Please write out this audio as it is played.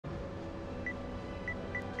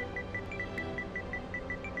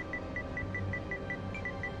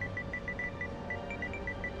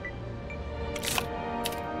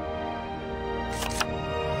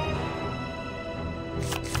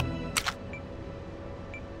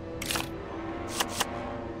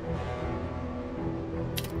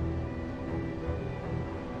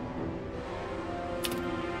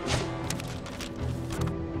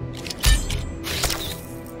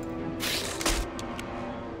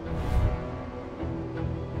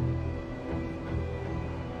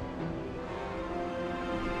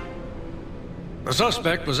The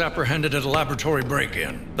suspect was apprehended at a laboratory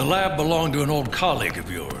break-in. The lab belonged to an old colleague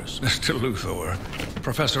of yours, Mr. Luthor,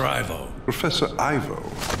 Professor Ivo. Professor Ivo?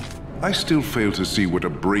 I still fail to see what a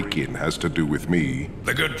break-in has to do with me.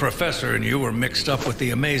 The good professor and you were mixed up with the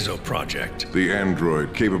Amazo project. The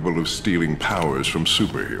android capable of stealing powers from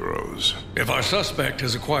superheroes. If our suspect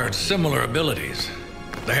has acquired similar abilities,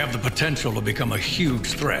 they have the potential to become a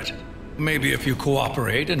huge threat. Maybe if you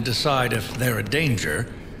cooperate and decide if they're a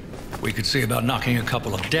danger, we could see about knocking a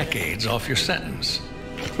couple of decades off your sentence.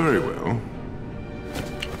 Very well.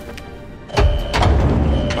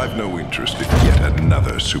 I've no interest in yet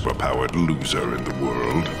another superpowered loser in the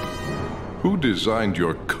world. Who designed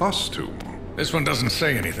your costume? This one doesn't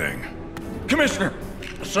say anything. Commissioner!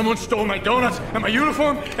 Someone stole my donuts and my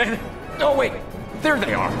uniform and... Oh wait, there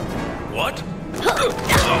they are. What?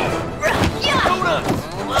 Donuts!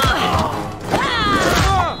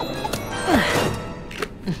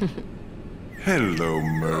 Hello,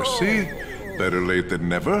 Mercy. Better late than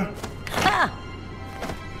never.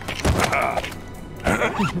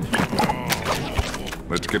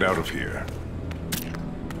 Let's get out of here.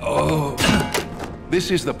 Oh.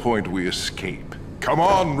 This is the point we escape. Come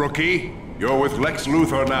on, rookie. You're with Lex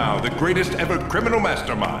Luthor now, the greatest ever criminal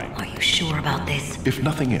mastermind. Are you sure about this? If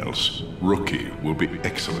nothing else, Rookie will be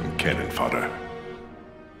excellent cannon fodder.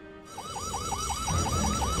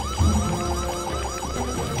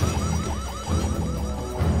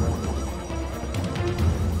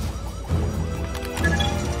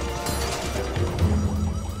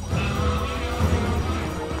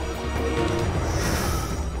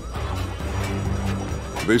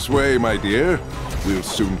 This way, my dear. We'll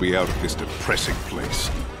soon be out of this depressing place.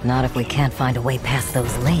 Not if we can't find a way past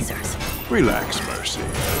those lasers. Relax, Mercy.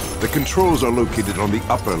 The controls are located on the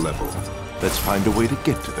upper level. Let's find a way to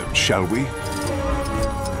get to them, shall we?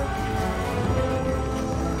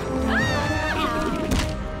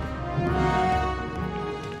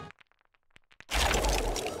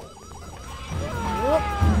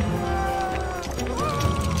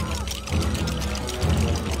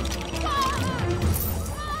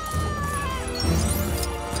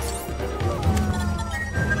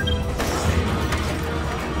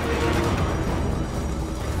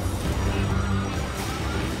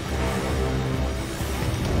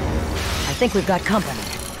 I think we've got company.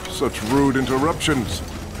 Such rude interruptions.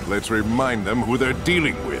 Let's remind them who they're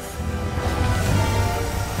dealing with.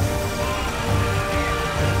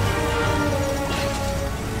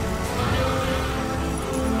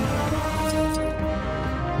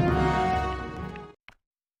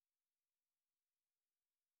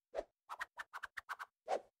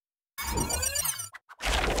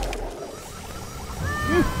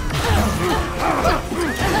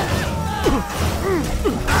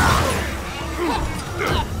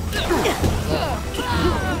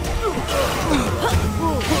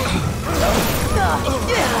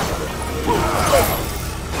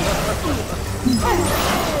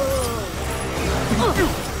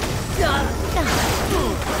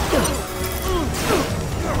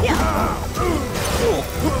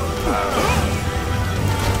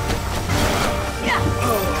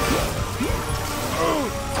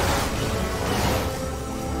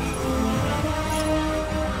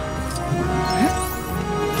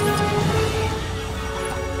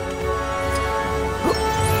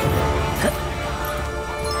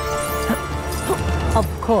 Of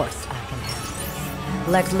course I can handle this.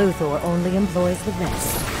 Lex Luthor only employs the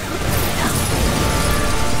best.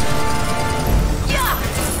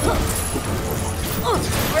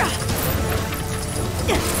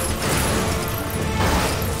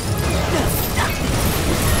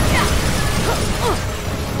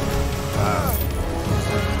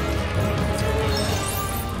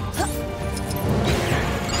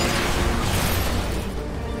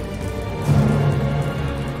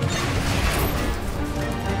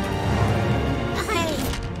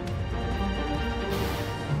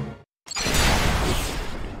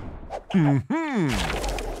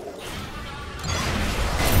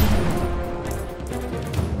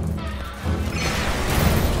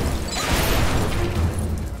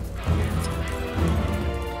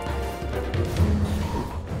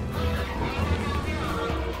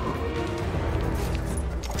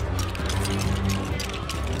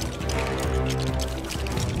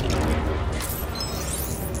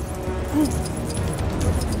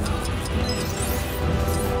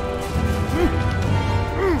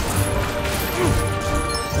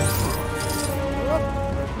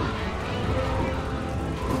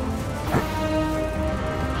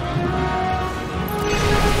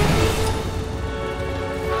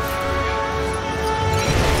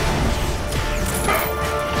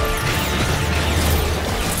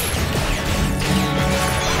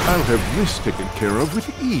 I'll have this taken care of with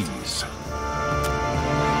ease.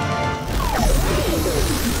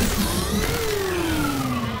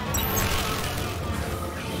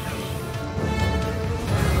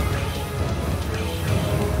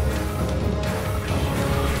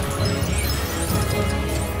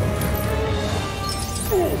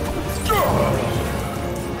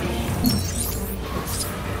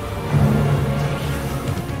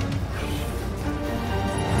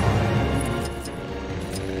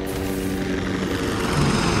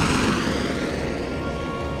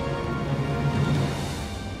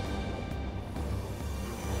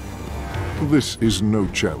 This is no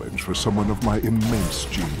challenge for someone of my immense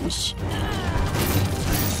genius.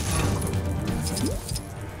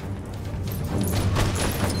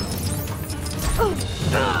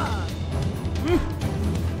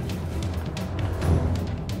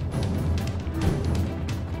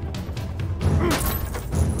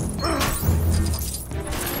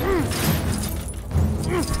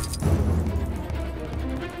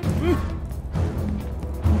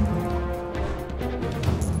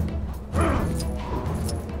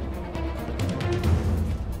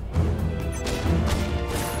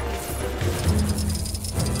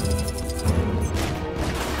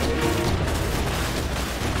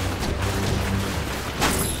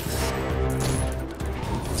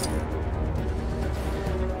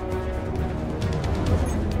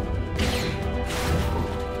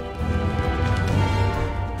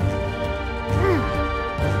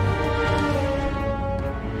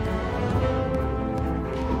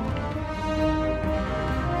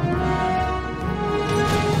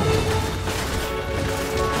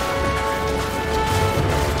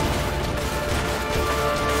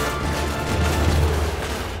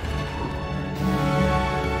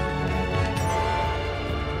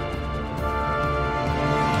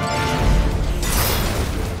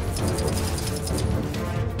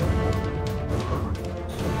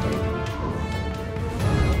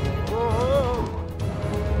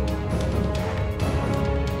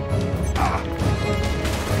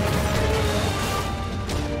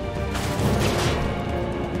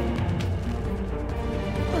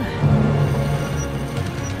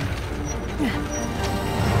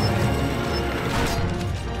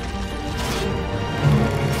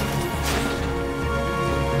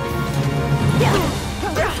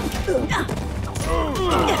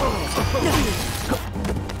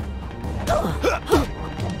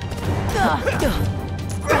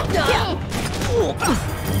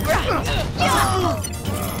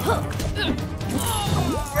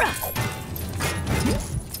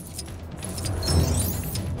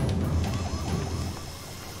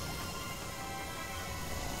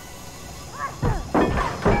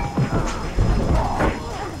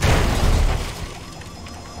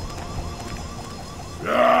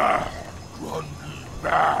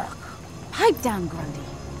 Pipe down, Grundy.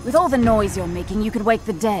 With all the noise you're making, you could wake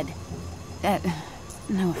the dead.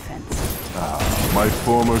 No offense. My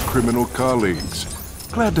former criminal colleagues.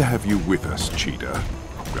 Glad to have you with us, Cheetah.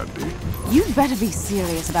 Grundy. You'd better be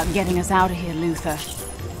serious about getting us out of here, Luther.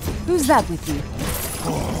 Who's that with you?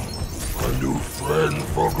 A new friend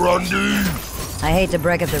for Grundy. I hate to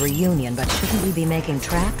break up the reunion, but shouldn't we be making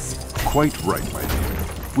tracks? Quite right, my dear.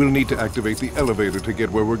 We'll need to activate the elevator to get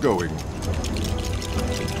where we're going.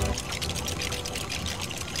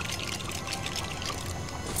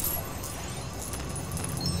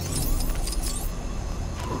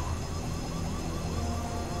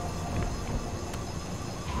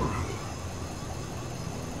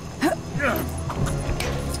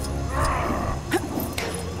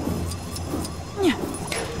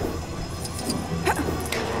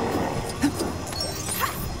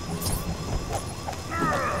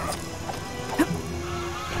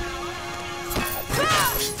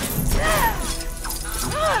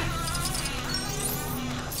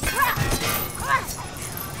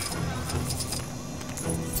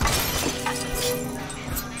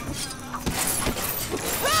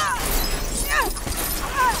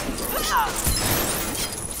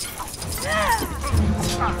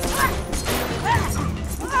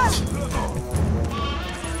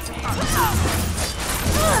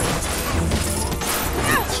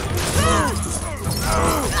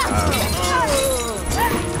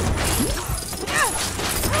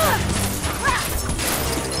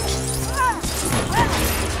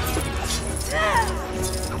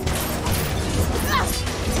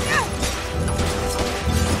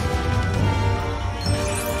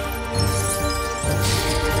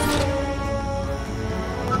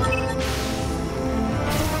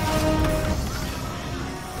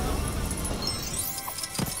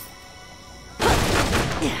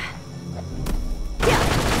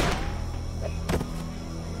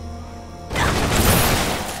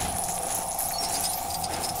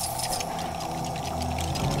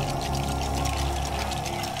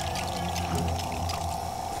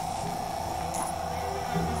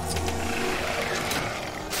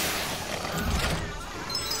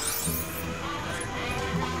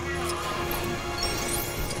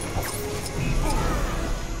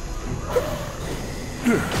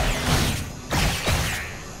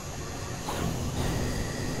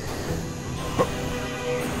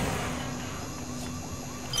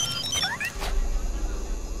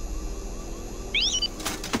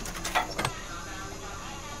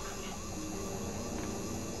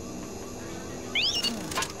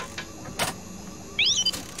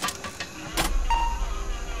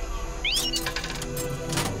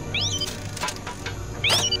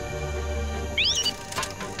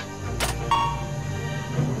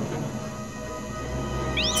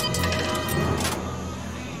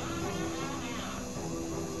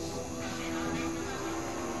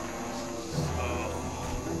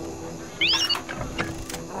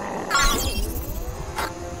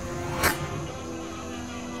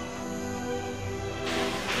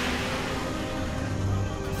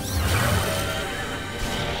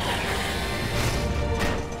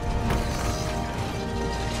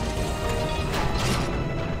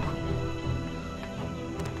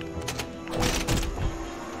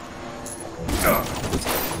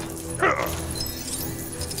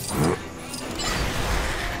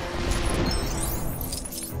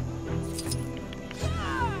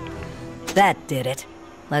 That did it.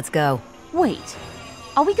 Let's go. Wait.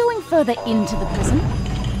 Are we going further into the prison?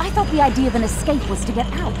 I thought the idea of an escape was to get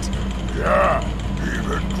out. Yeah,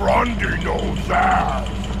 even Grundy knows that.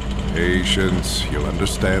 Patience. You'll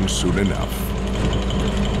understand soon enough.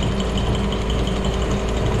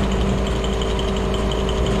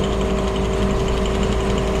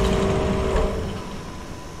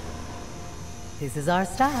 This is our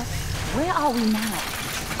stop. Where are we now?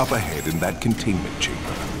 Up ahead in that containment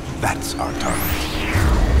chamber. That's our target.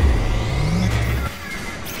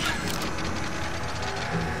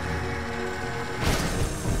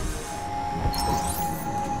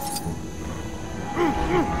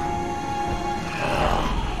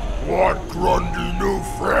 What Grundy new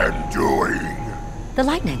friend doing? The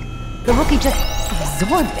lightning. The rookie just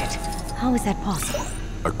absorbed it. How is that possible?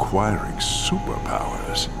 Acquiring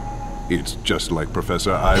superpowers. It's just like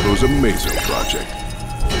Professor Ivo's Amazo project.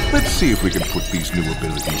 Let's see if we can put these new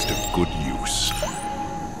abilities to good use.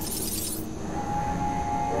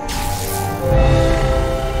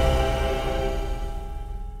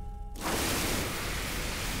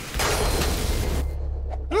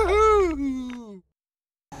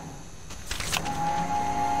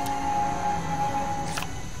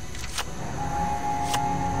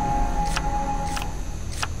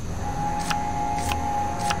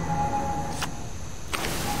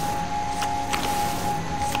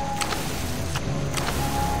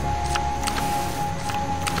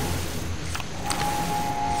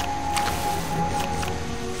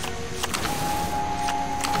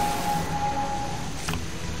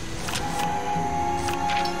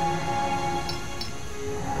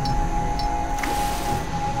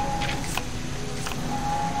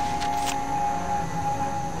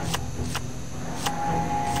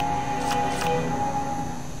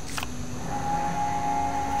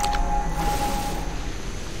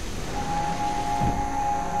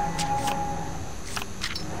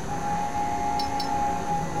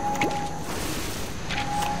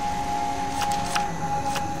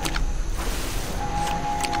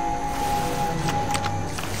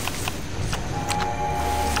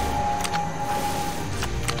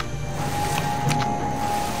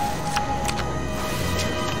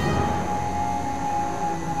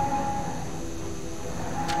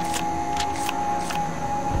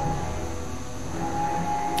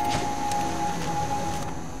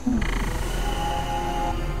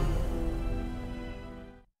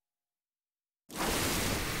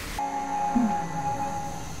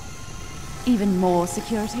 Even more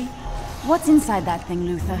security? What's inside that thing,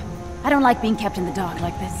 Luther? I don't like being kept in the dark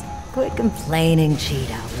like this. Quit complaining,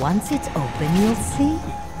 Cheetah. Once it's open, you'll see.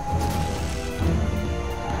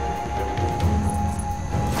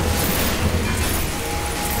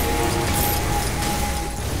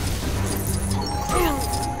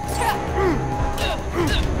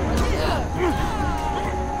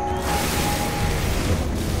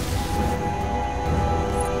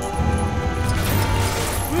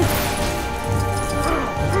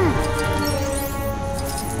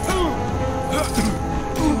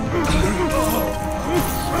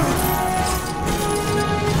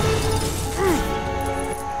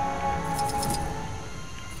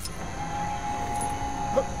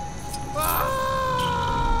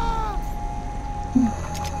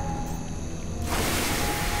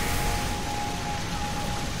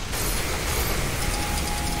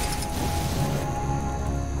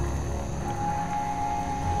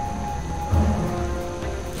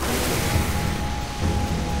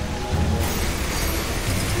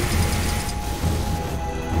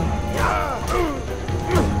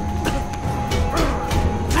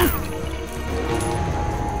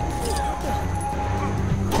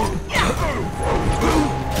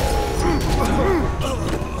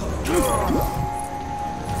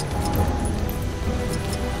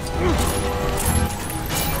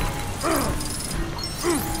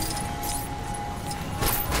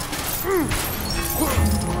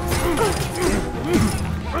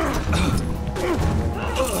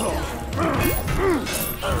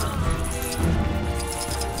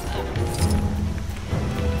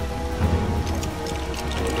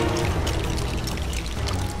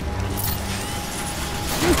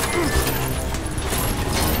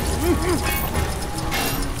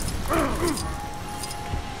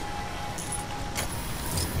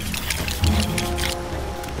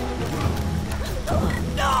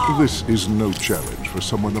 This is no challenge for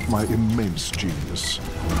someone of my immense genius.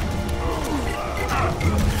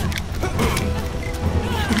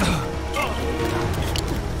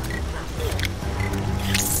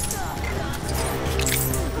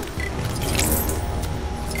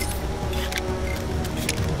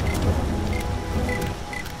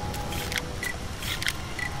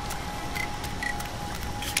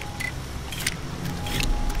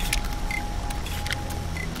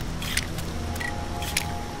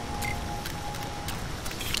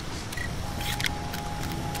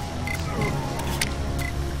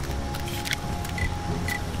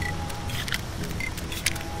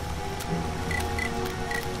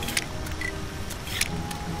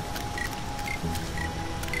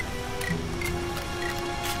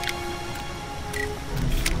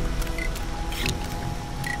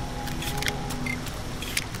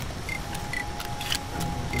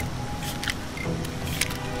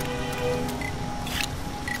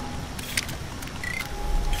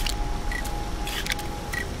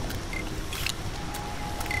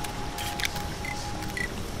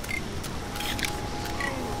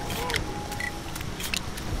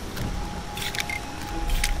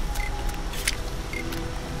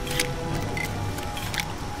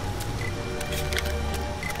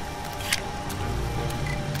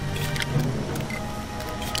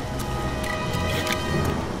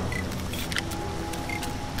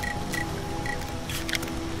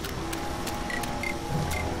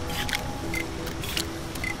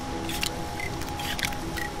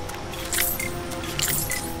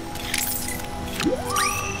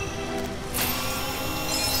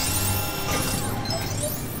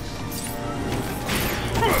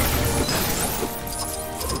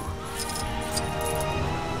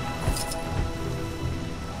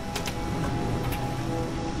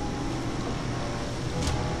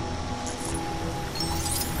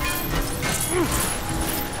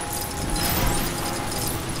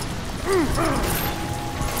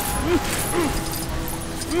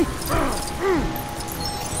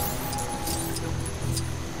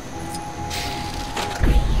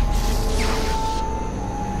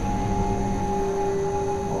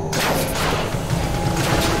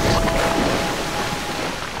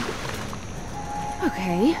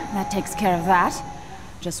 Okay, that takes care of that.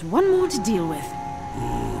 Just one more to deal with.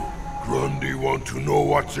 Grundy want to know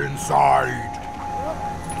what's inside.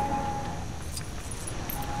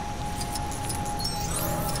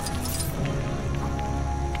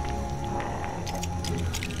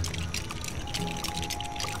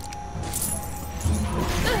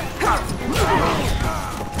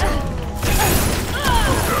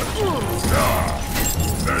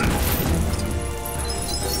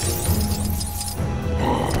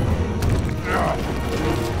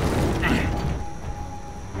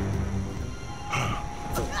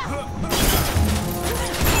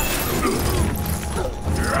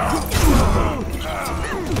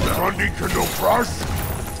 Grundy can no crush.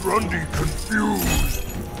 Grundy confused.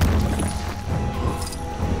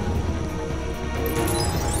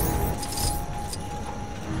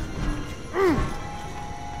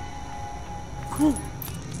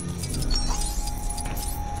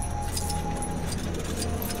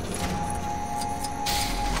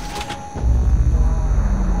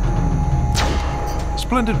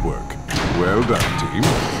 Splendid work. Well done, team.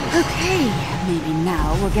 Okay, maybe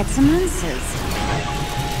now we'll get some answers.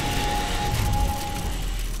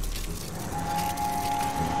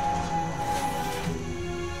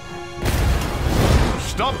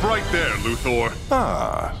 Stop right there, Luthor.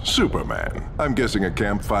 Ah, Superman. I'm guessing a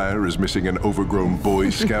campfire is missing an overgrown Boy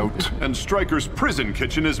Scout. And Stryker's prison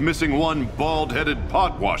kitchen is missing one bald-headed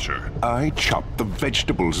pot washer. I chop the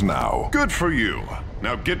vegetables now. Good for you.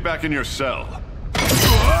 Now get back in your cell.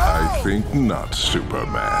 I think not,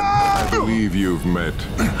 Superman. I believe you've met...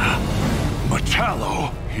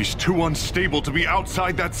 Metallo? He's too unstable to be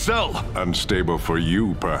outside that cell. Unstable for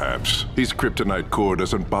you, perhaps. His kryptonite core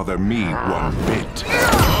doesn't bother me one bit.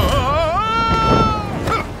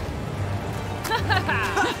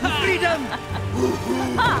 Freedom!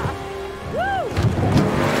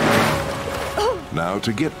 Now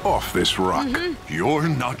to get off this rock. You're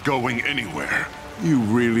not going anywhere. You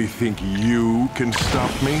really think you can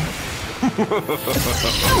stop me?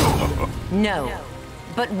 No,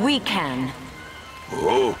 but we can.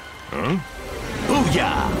 Oh, huh?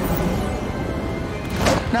 Booyah!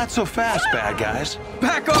 Not so fast, bad guys.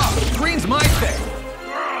 Back off! Green's my thing!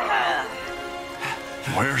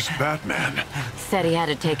 Where's Batman? Said he had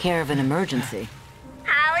to take care of an emergency.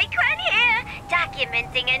 Harley Quinn here,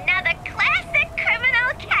 documenting another classic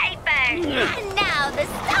criminal caper. And now the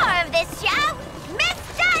star of this show,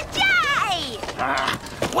 Mr. J!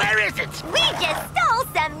 Where is it? We just stole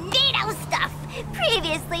some neato stuff,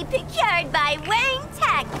 previously procured by Wayne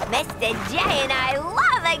Tech. Mr. J and I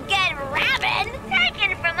love a good ramen,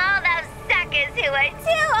 taken from all those suckers who are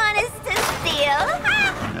too honest to steal.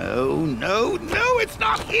 No, it's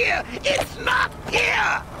not here! It's not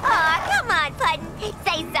here! Aw, come on, Puddin'.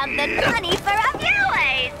 Say something funny for a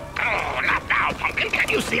viewers. Oh, not now, Pumpkin. Can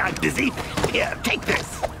you see I'm busy? Here, take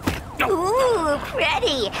this. Ooh,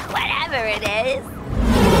 pretty. Whatever it is.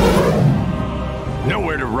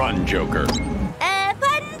 Nowhere to run, Joker.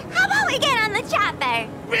 Puddin', how about we get on the chopper?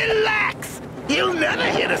 Relax! He'll never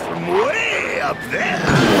hit us from way up there!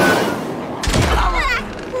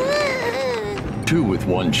 Two with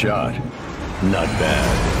one shot. Not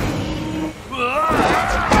bad.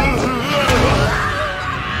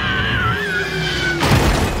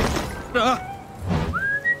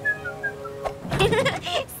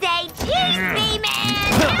 Say cheese,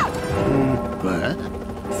 B-Man! What?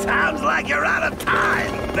 Sounds like you're out of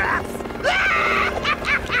time, Bats.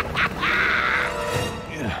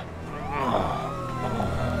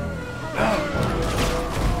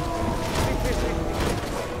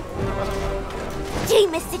 Gee,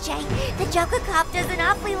 Mr. J, the Joker copter's an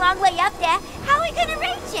awfully long way up there. How are we gonna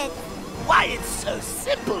reach it? Why, it's so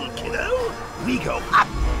simple, kiddo. We go up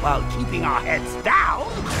while keeping our heads down.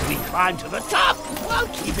 We climb to the top while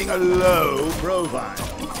keeping a low profile. So,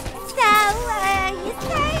 you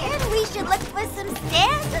saying we should look for some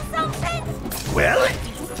stairs or something? Well,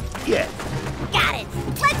 yeah. Got it.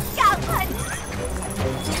 Let's go, Puddin'.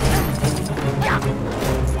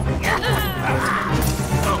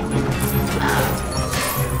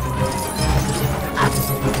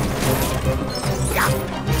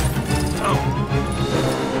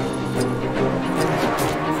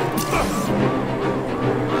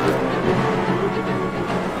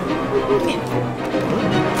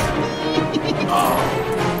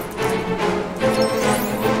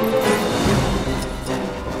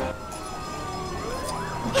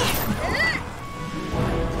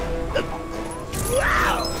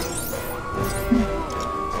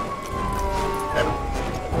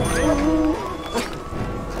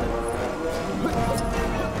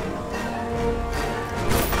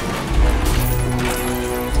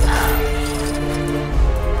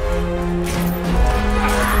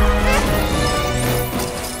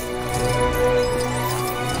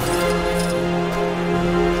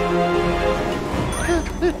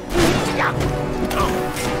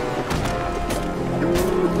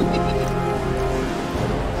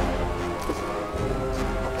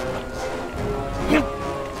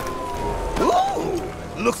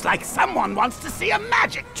 Looks like someone wants to see a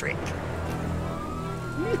magic trick.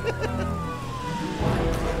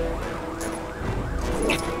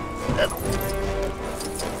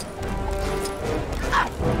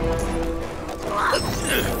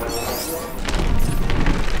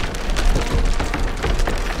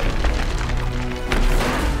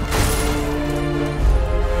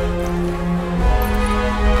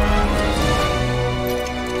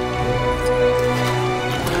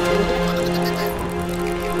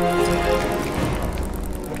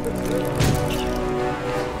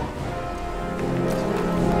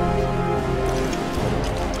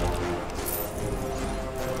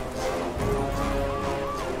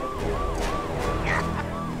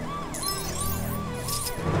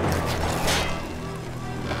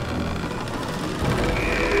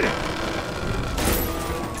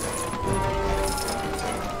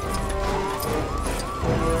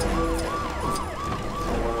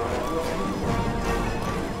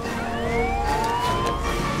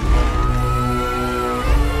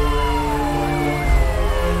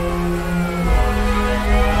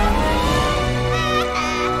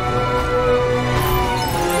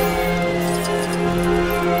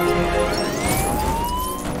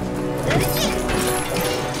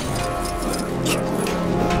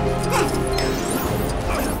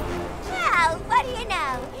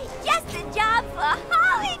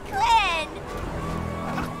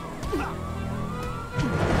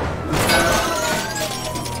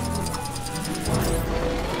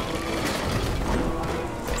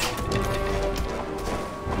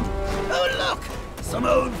 Some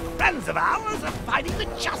old friends of ours are fighting the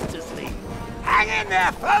Justice League. Hang in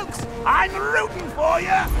there, folks! I'm rooting for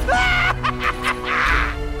you!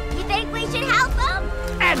 You think we should help them?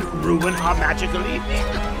 And ruin our magical evening?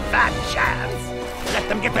 Bad chance! Let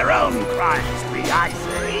them get their own crimes spree, I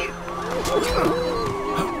say!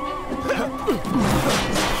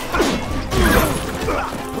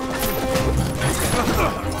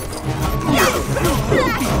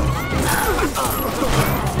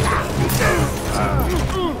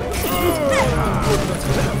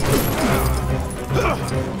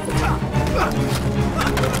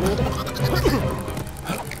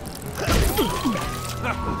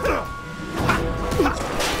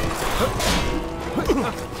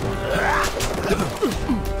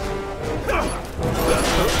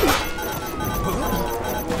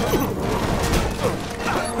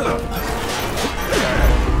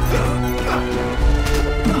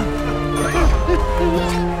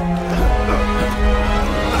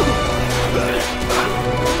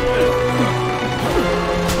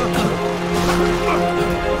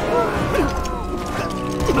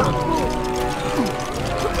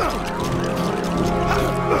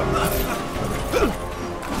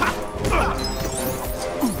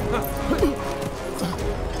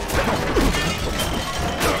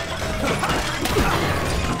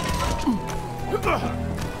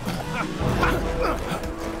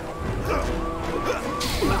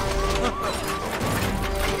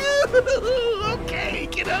 Okay,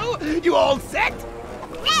 kiddo, you all set?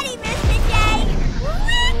 Ready, Mr. J!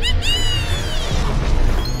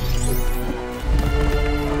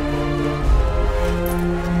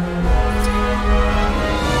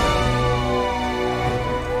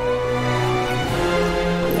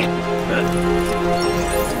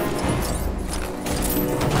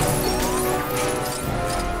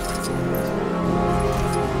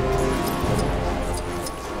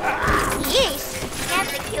 Yeesh! Can't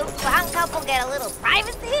the cute clown couple get a little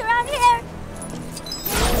privacy around here?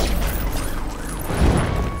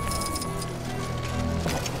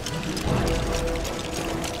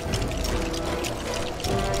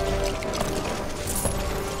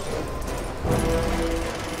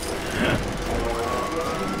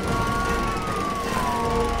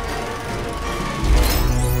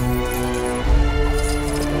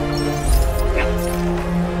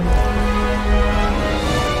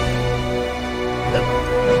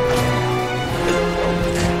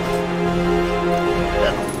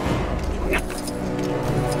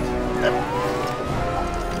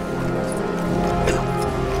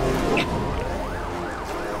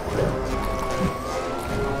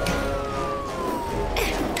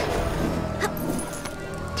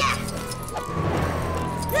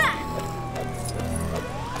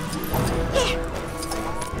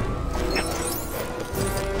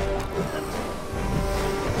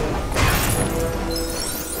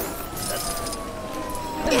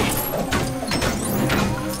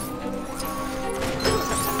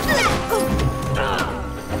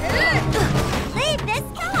 Leave this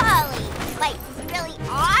to Holly. Wait, you really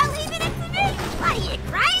are leaving it to me? What are you,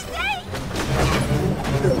 crazy?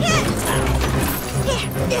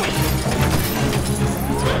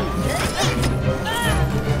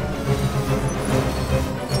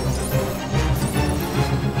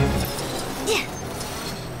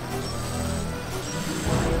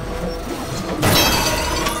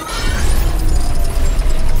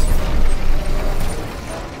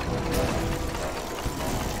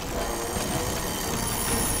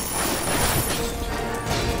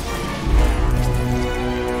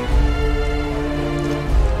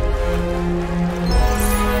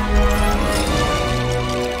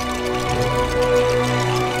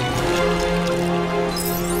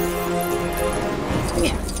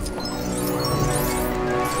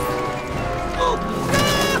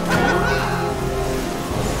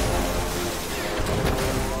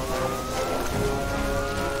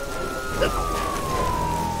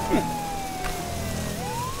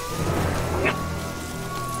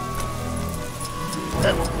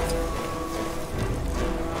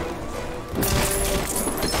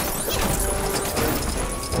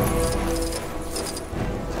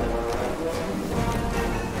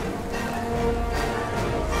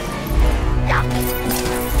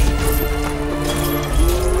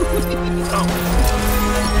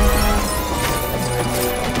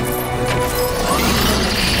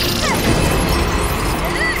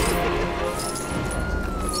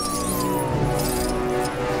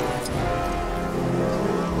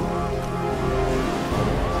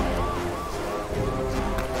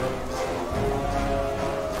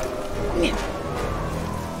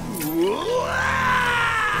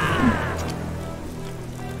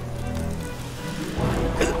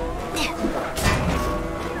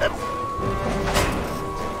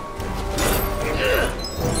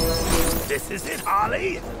 This is it,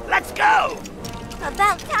 Harley. Let's go!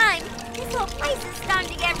 About time. This whole place is starting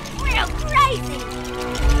to get real crazy.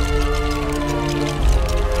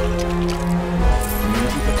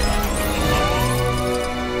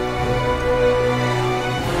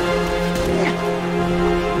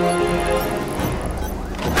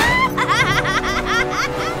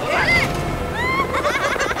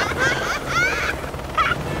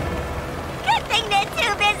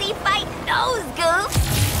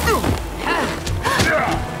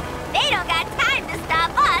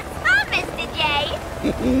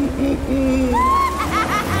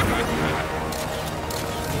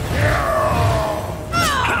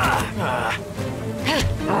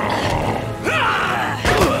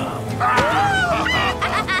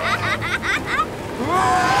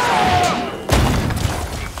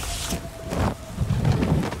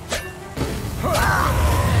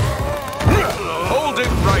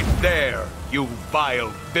 There, you vile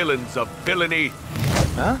villains of villainy!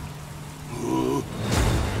 Huh?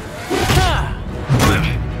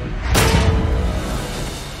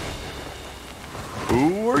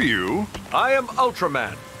 Who are you? I am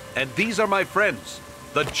Ultraman, and these are my friends.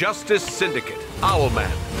 The Justice Syndicate,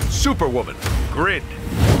 Owlman, Superwoman, Grid,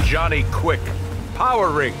 Johnny Quick,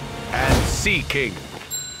 Power Ring, and Sea King.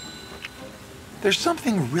 There's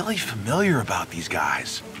something really familiar about these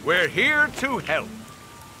guys. We're here to help.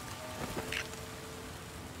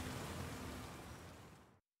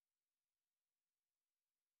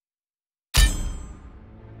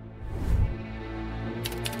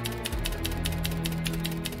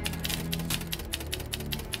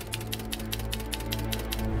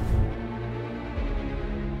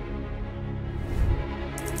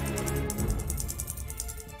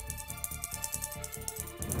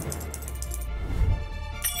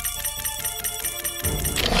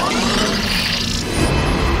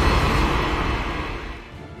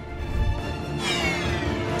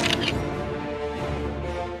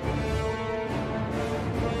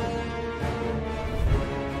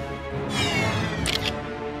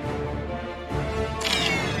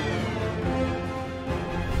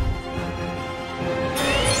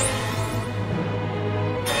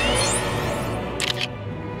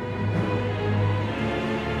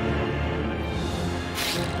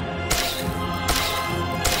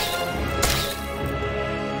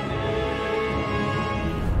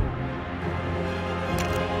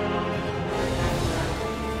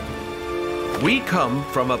 We come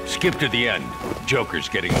from a... Skip to the end. Joker's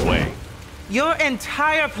getting away. Your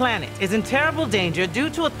entire planet is in terrible danger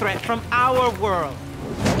due to a threat from our world.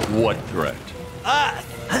 What threat? Us!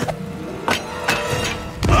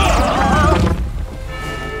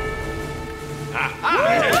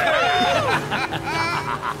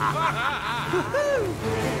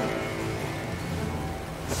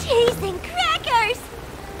 Cheese and crackers!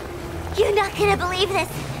 You're not gonna believe this.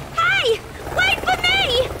 Hey! Wait for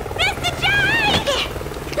me! Mr. J!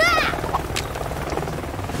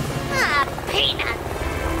 Peanuts!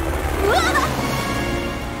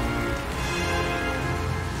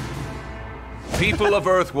 People of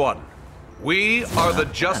Earth 1, we are the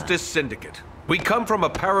Justice Syndicate. We come from a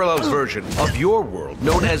parallel version of your world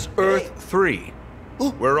known as Earth 3.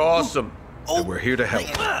 We're awesome, and we're here to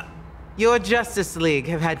help. Your Justice League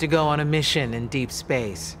have had to go on a mission in deep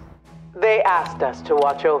space. They asked us to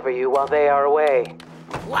watch over you while they are away.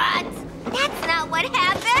 What? That's not what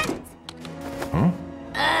happened!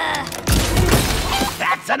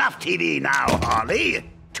 That's enough TV now, Harley.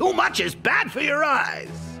 Too much is bad for your eyes.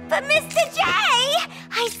 But Mr. J,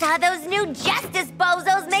 I saw those new Justice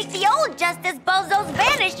Bozos make the old Justice Bozos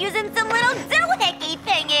vanish using some little doohickey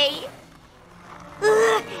thingy.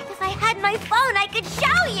 If I had my phone, I could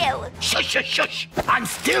show you. Shush, shush, shush. I'm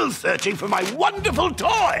still searching for my wonderful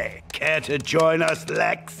toy. Care to join us,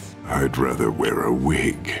 Lex? I'd rather wear a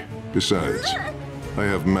wig. Besides, I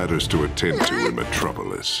have matters to attend to in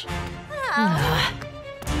Metropolis.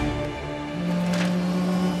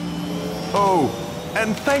 Oh,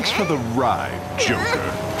 and thanks for the ride, Joker.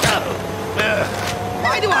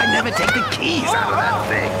 Why do I never take the keys out of that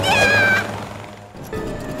thing?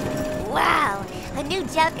 Wow, a new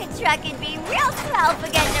Joker truck would be real swell for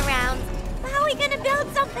getting around. How are we gonna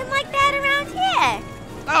build something like that around here?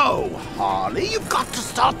 Oh, Harley, you've got to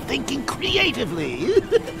start thinking creatively.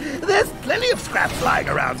 There's plenty of scraps lying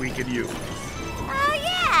around we can use. Oh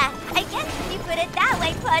yeah, I guess if you put it that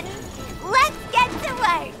way, Puddin'. Let's get to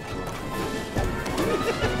work.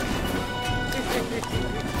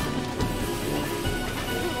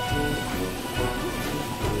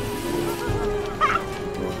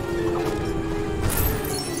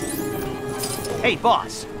 Hey,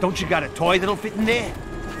 boss, don't you got a toy that'll fit in there?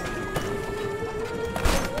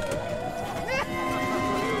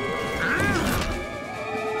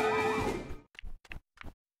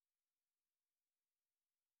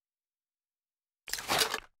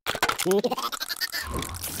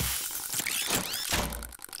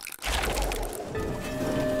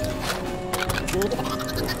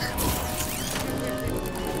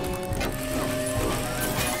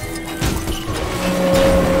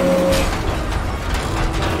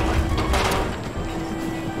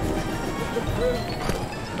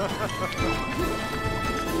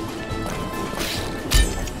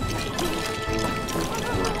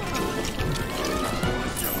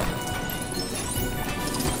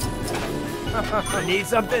 You need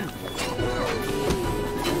something?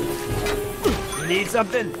 You need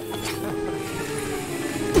something?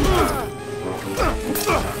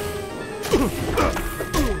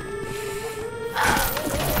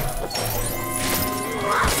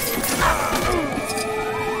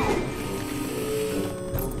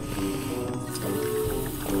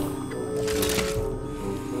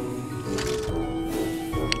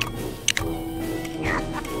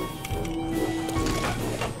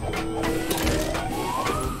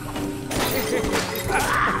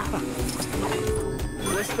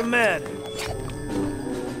 man.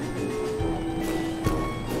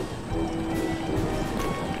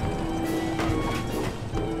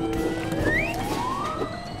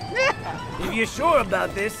 If you're sure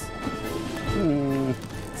about this...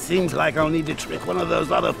 Seems like I'll need to trick one of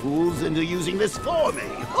those other fools into using this for me.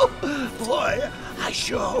 Oh, boy, I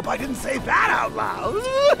sure hope I didn't say that out loud.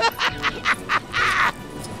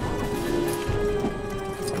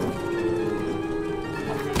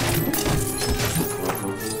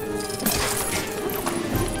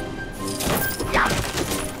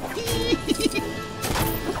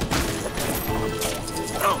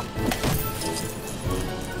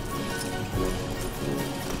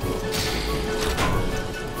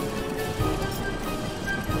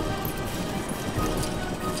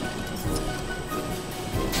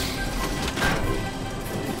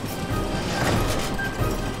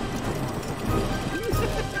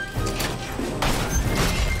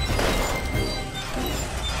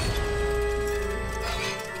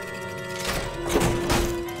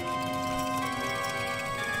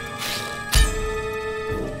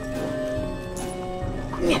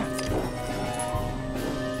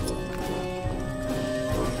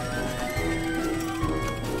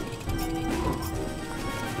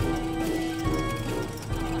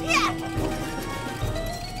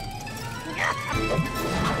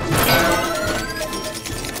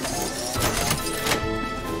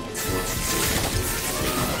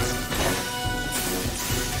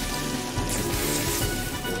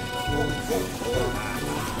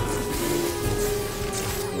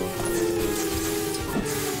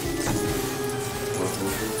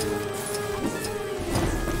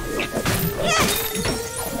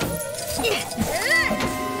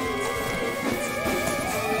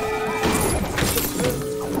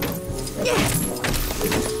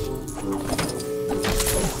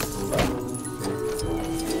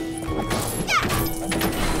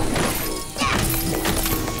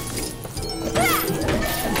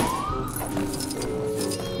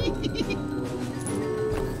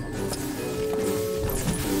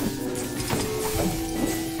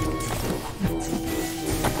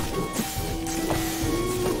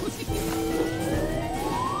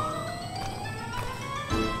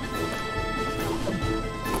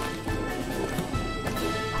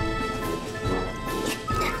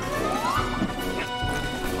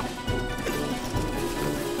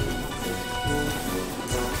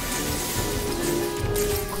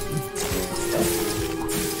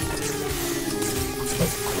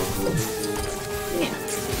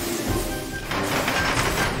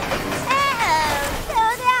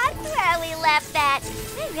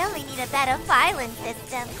 A better filing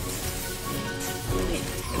system.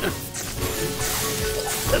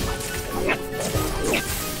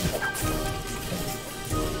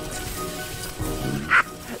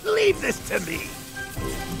 Leave this to me.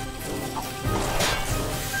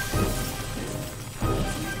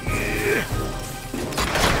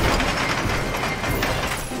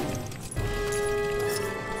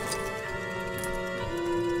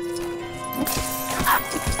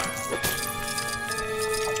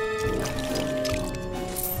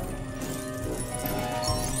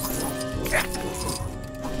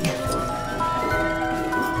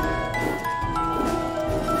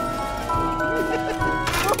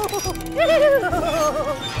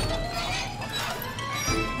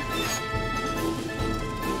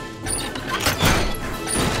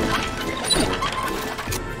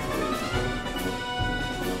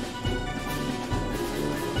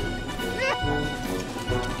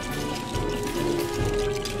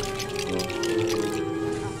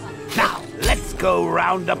 Now, let's go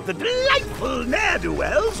round up the delightful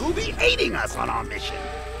ne'er-do-wells who'll be aiding us on our mission.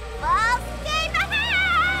 Well, stay behind!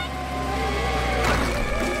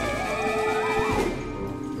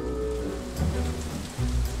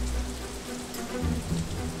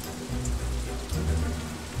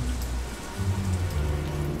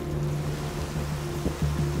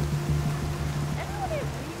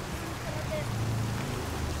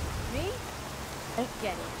 Me? I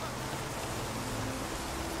get it.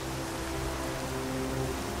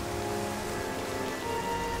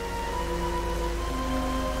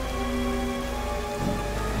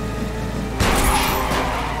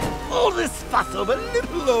 All this fuss over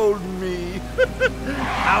little old me.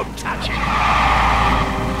 How touching.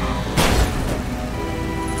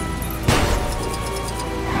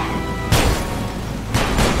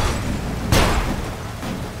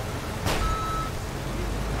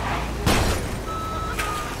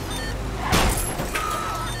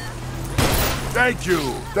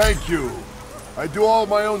 Thank you. I do all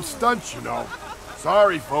my own stunts, you know.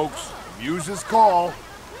 Sorry, folks. Muse's call.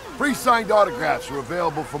 Pre-signed autographs are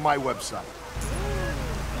available from my website.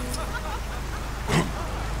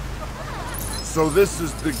 So this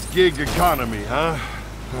is the gig economy, huh?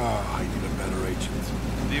 Oh, I need a better agent.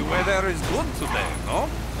 The weather is good today, no?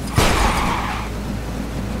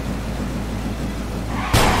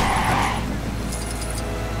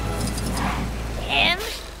 Him?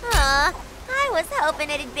 Aw, I was hoping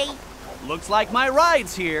it'd be... Looks like my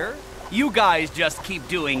ride's here. You guys just keep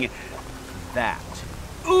doing that.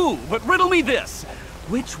 Ooh, but riddle me this.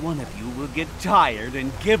 Which one of you will get tired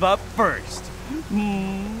and give up first?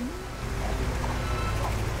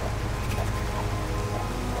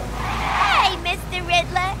 Hey, Mr.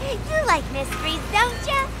 Riddler, you like mysteries, don't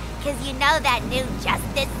ya? 'Cause you know that new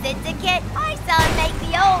Justice Syndicate? I saw him make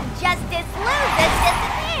the old Justice Losers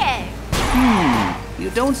disappear. You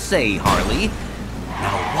don't say, Harley.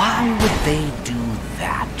 Now, why would they do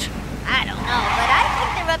that? I don't know, but I think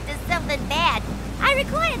they're up to something bad. I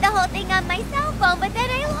recorded the whole thing on my cell phone, but then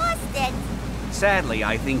I lost it. Sadly,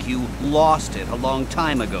 I think you lost it a long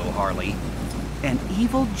time ago, Harley. An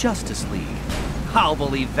evil Justice League. I'll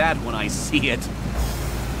believe that when I see it.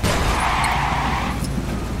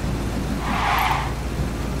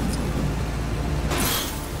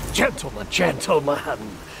 Gentlemen,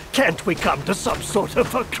 can't we come to some sort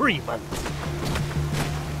of agreement?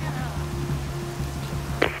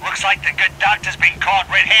 Looks like the good doctor's been caught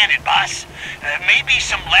red-handed, boss. Maybe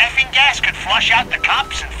some laughing gas could flush out the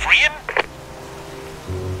cops and free him?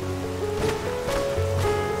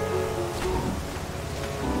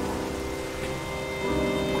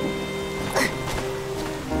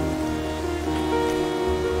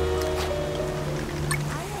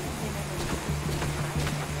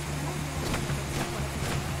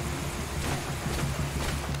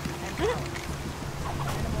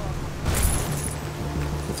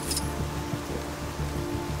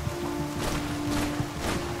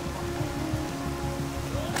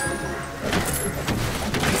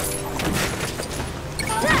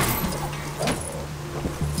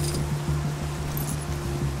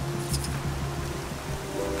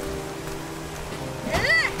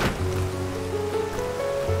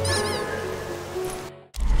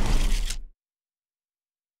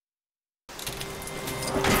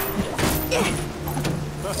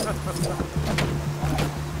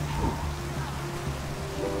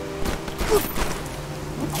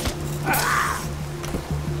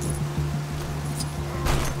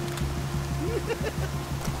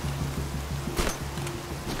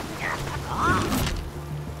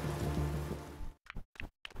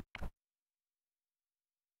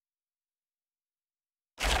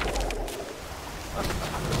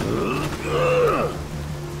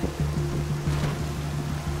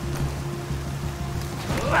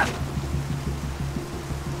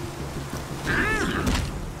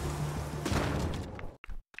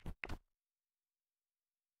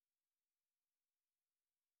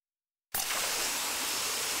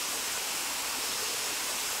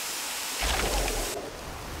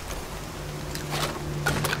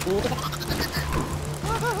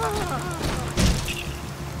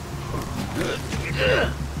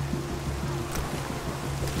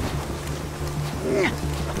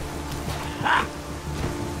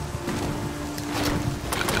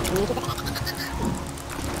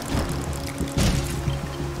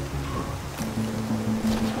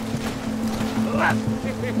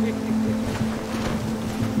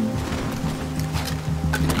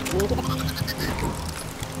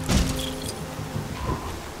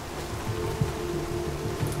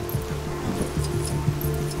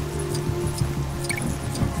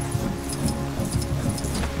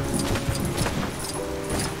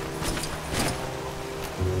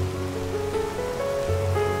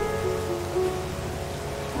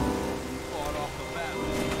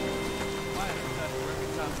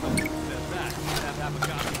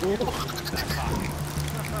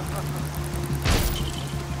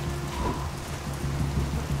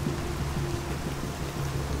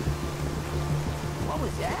 What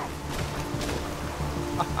was that?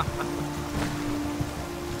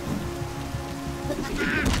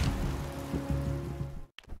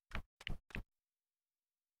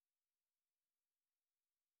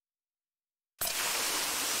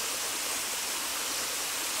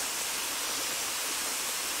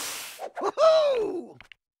 Woohoo!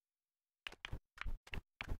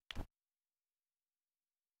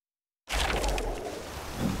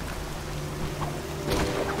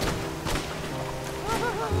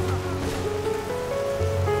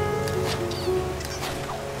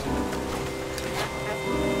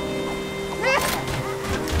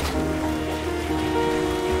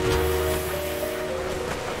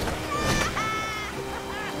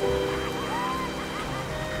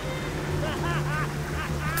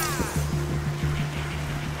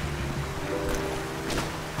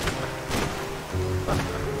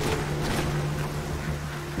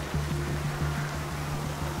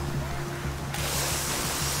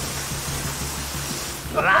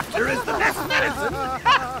 Laughter is the best medicine.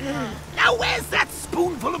 Now where's that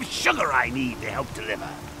spoonful of sugar I need to help deliver?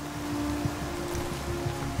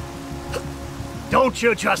 Don't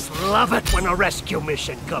you just love it when a rescue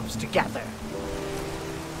mission comes together?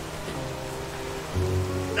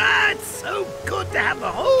 It's so good to have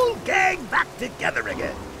the whole gang back together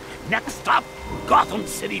again. Next stop, Gotham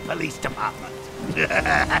City Police Department.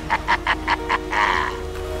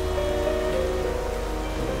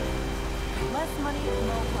 Less money,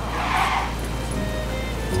 more power.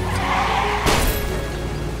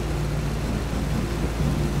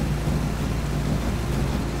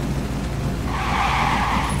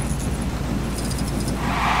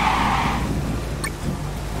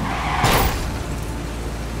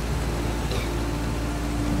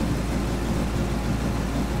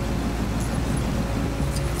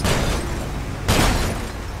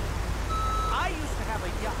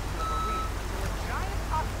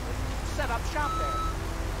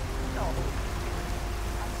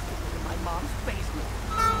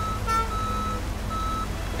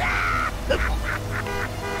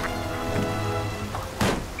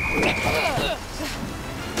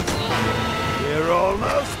 We're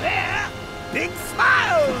almost there. Big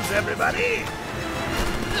smiles, everybody.